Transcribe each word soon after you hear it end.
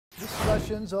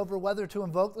discussions over whether to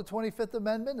invoke the 25th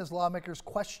Amendment as lawmakers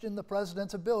question the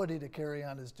president's ability to carry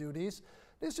on his duties.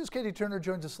 This is Katie Turner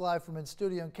joins us live from in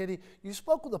studio. And Katie, you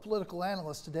spoke with a political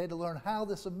analyst today to learn how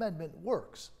this amendment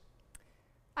works.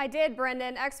 I did,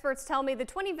 Brendan. Experts tell me the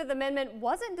 25th Amendment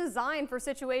wasn't designed for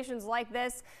situations like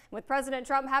this. With President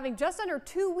Trump having just under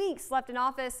 2 weeks left in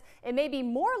office, it may be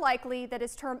more likely that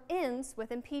his term ends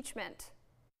with impeachment.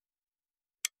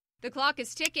 The clock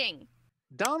is ticking.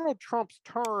 Donald Trump's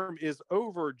term is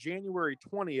over January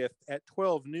 20th at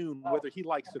 12 noon, whether he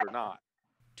likes it or not.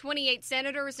 28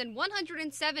 senators and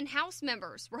 107 House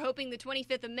members were hoping the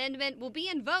 25th Amendment will be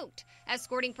invoked,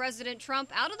 escorting President Trump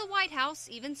out of the White House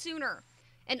even sooner.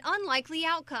 An unlikely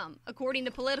outcome, according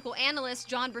to political analyst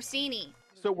John Brasini.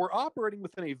 So we're operating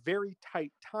within a very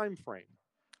tight time frame.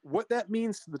 What that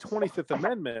means to the 25th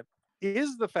Amendment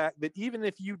is the fact that even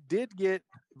if you did get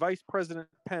Vice President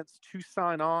Pence to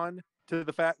sign on to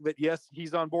the fact that, yes,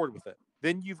 he's on board with it,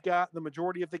 then you've got the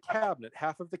majority of the cabinet,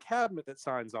 half of the cabinet that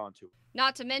signs on to it.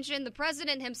 Not to mention the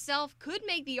president himself could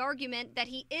make the argument that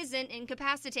he isn't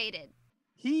incapacitated.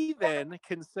 He then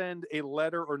can send a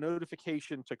letter or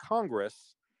notification to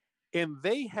Congress, and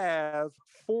they have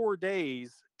 4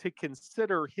 days to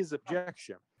consider his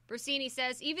objection. Brasini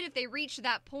says even if they reach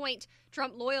that point,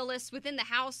 Trump loyalists within the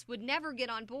House would never get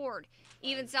on board.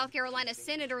 Even South Carolina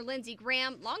Senator Lindsey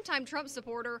Graham, longtime Trump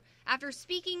supporter, after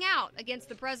speaking out against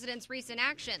the president's recent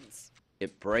actions.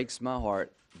 It breaks my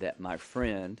heart that my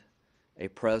friend, a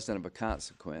president of a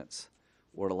consequence,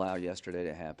 would allow yesterday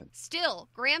to happen. Still,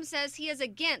 Graham says he is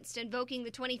against invoking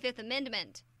the 25th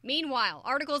Amendment. Meanwhile,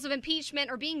 articles of impeachment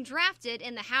are being drafted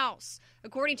in the House.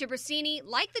 According to Brasini,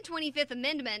 like the 25th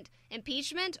Amendment,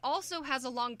 impeachment also has a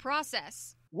long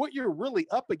process. What you're really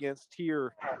up against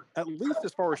here, at least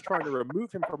as far as trying to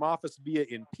remove him from office via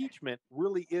impeachment,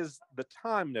 really is the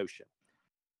time notion.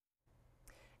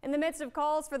 In the midst of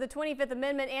calls for the 25th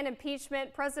Amendment and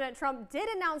impeachment, President Trump did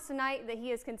announce tonight that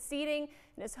he is conceding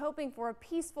and is hoping for a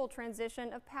peaceful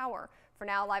transition of power. For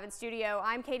now, live in studio,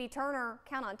 I'm Katie Turner.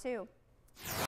 Count on 2.